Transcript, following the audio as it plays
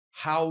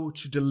how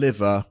to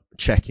deliver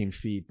check-in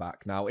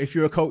feedback. Now, if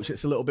you're a coach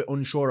that's a little bit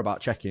unsure about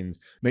check-ins,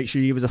 make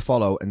sure you give us a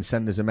follow and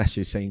send us a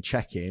message saying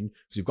check-in,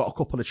 because we've got a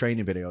couple of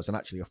training videos and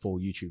actually a full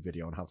YouTube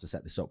video on how to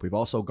set this up. We've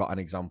also got an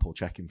example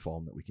check-in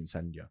form that we can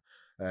send you.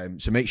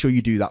 So make sure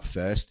you do that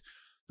first.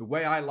 The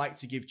way I like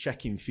to give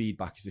check-in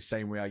feedback is the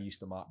same way I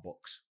used to mark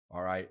books.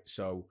 All right.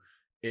 So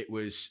it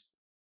was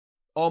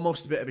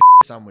almost a bit of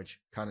a sandwich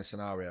kind of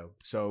scenario.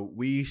 So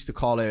we used to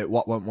call it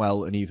what went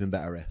well and even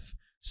better if.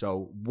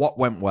 So what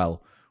went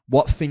well?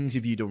 What things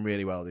have you done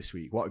really well this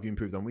week? What have you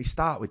improved on? We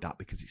start with that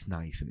because it's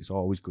nice and it's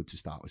always good to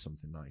start with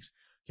something nice.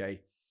 Okay.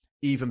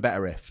 Even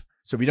better if.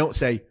 So we don't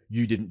say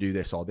you didn't do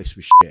this or this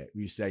was shit.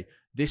 We say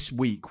this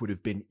week would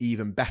have been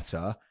even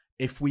better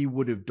if we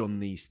would have done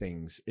these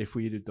things, if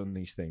we'd have done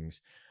these things.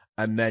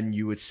 And then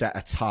you would set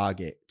a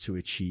target to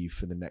achieve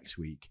for the next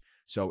week.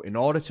 So in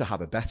order to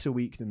have a better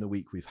week than the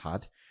week we've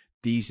had,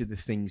 these are the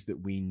things that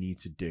we need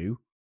to do.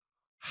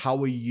 How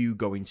are you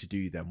going to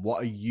do them?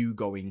 What are you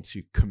going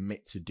to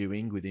commit to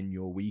doing within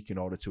your week in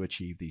order to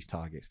achieve these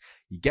targets?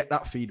 You get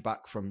that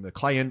feedback from the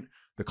client.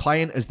 The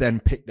client has then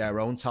picked their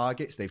own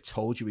targets. They've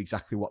told you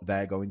exactly what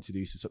they're going to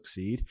do to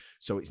succeed.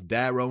 So it's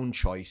their own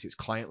choice. It's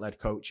client-led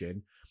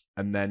coaching.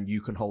 And then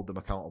you can hold them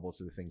accountable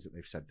to the things that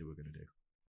they've said they were going to do.